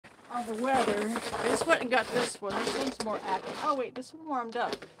on the weather. I just went and got this one. This one's more accurate. Oh wait, this one warmed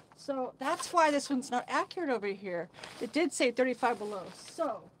up. So that's why this one's not accurate over here. It did say 35 below.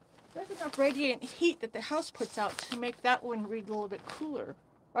 So there's enough radiant heat that the house puts out to make that one read a little bit cooler.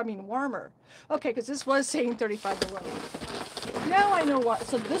 I mean warmer. Okay, because this was saying 35 below. Now I know what.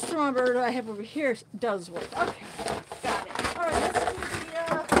 So this thermometer that I have over here does work. Okay, got it. All right, let's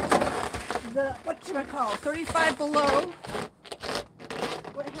do the what do I call 35 below.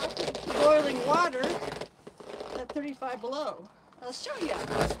 What happens to boiling water at 35 below? I'll show you.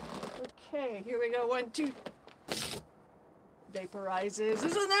 Okay, here we go. 1, 2. Vaporizes.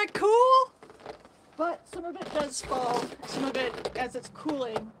 Isn't that cool? But some of it does fall. Some of it, as it's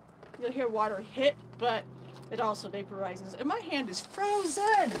cooling, you'll hear water hit, but it also vaporizes. And my hand is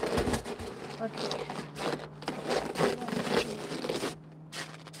frozen. Okay.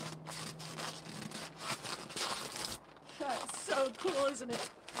 That's so cool, isn't it?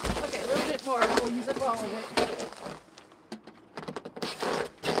 Okay, a little bit more. We'll use up all of it.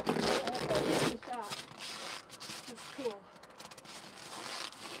 That's cool.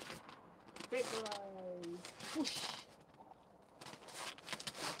 Vaporize. Whoosh.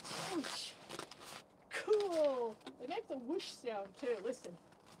 Whoosh. Cool. It makes a whoosh sound too. Listen.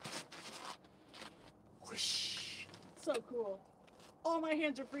 Whoosh. So cool. All my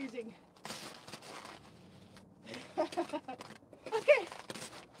hands are freezing. Okay.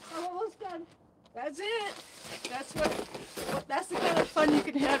 I'm almost done. That's it. That's the kind of fun you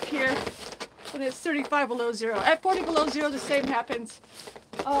can have here when it's 35 below zero. At 40 below zero, the same happens.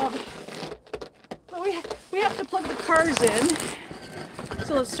 But we have to plug the cars in.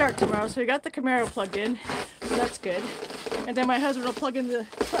 So let's start tomorrow. So we got the Camaro plugged in. So that's good. And then my husband will plug in the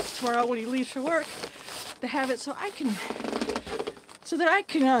truck tomorrow when he leaves for work to have it so that I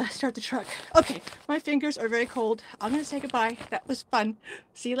can start the truck. Okay, my fingers are very cold. I'm gonna say goodbye. That was fun.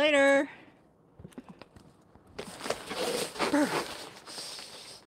 See you later. Brr.